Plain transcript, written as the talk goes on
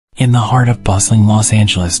In the heart of bustling Los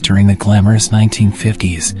Angeles during the glamorous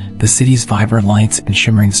 1950s, the city's vibrant lights and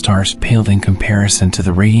shimmering stars paled in comparison to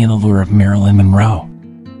the radiant allure of Marilyn Monroe.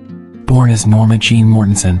 Born as Norma Jeane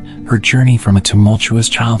Mortenson, her journey from a tumultuous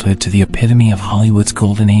childhood to the epitome of Hollywood's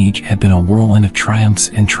golden age had been a whirlwind of triumphs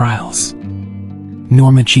and trials.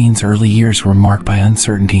 Norma Jeane's early years were marked by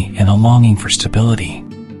uncertainty and a longing for stability.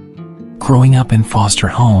 Growing up in foster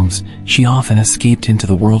homes, she often escaped into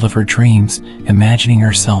the world of her dreams, imagining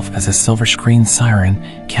herself as a silver screen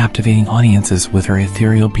siren, captivating audiences with her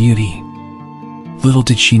ethereal beauty. Little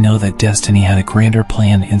did she know that destiny had a grander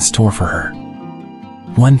plan in store for her.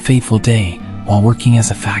 One fateful day, while working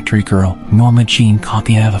as a factory girl, Norma Jeane caught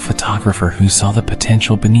the eye of a photographer who saw the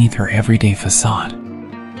potential beneath her everyday facade.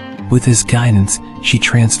 With his guidance, she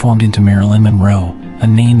transformed into Marilyn Monroe, a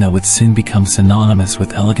name that would soon become synonymous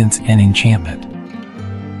with elegance and enchantment.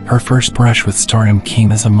 Her first brush with stardom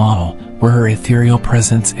came as a model, where her ethereal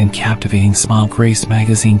presence and captivating smile graced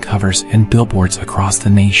magazine covers and billboards across the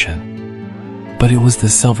nation. But it was the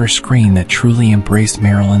silver screen that truly embraced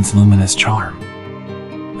Marilyn's luminous charm.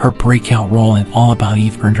 Her breakout role in All About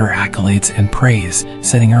Eve earned her accolades and praise,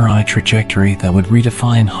 setting her on a trajectory that would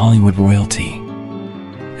redefine Hollywood royalty.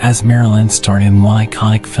 As Marilyn starred in one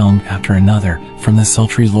iconic film after another, from the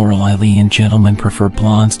sultry Lorelei Lee in Gentlemen Prefer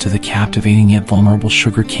Blondes to the captivating yet vulnerable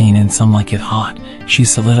Sugar Cane in Some Like It Hot, she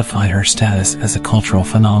solidified her status as a cultural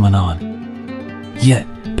phenomenon. Yet,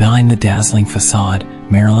 behind the dazzling facade,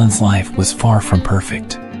 Marilyn's life was far from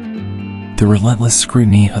perfect. The relentless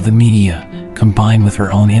scrutiny of the media, combined with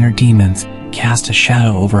her own inner demons, cast a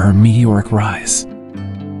shadow over her meteoric rise.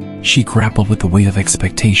 She grappled with the weight of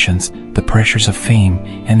expectations, the pressures of fame,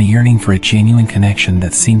 and the yearning for a genuine connection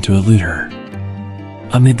that seemed to elude her.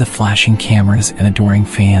 Amid the flashing cameras and adoring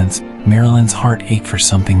fans, Marilyn's heart ached for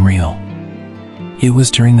something real. It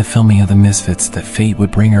was during the filming of The Misfits that fate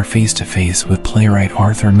would bring her face to face with playwright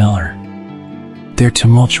Arthur Miller. Their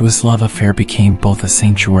tumultuous love affair became both a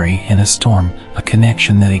sanctuary and a storm, a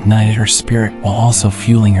connection that ignited her spirit while also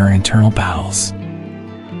fueling her internal battles.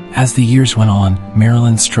 As the years went on,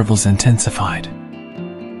 Marilyn's struggles intensified.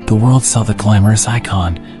 The world saw the glamorous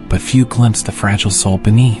icon, but few glimpsed the fragile soul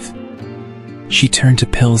beneath. She turned to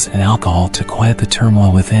pills and alcohol to quiet the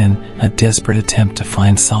turmoil within, a desperate attempt to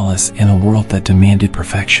find solace in a world that demanded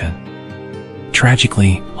perfection.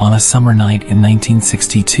 Tragically, on a summer night in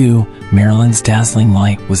 1962, Marilyn's dazzling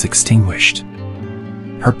light was extinguished.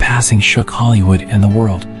 Her passing shook Hollywood and the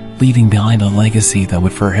world, leaving behind a legacy that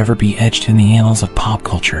would forever be etched in the annals of pop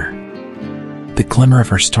culture. The glimmer of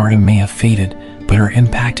her stardom may have faded, but her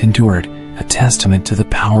impact endured, a testament to the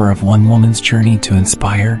power of one woman's journey to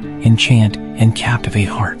inspire, enchant, and captivate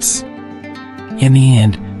hearts. In the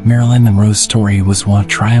end, Marilyn Monroe's story was one of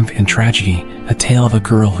triumph and tragedy, a tale of a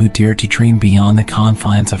girl who dared to dream beyond the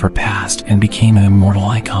confines of her past and became an immortal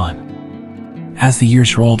icon. As the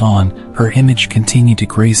years rolled on, her image continued to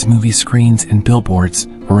grace movie screens and billboards,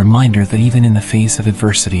 a reminder that even in the face of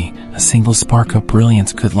adversity, a single spark of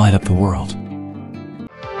brilliance could light up the world.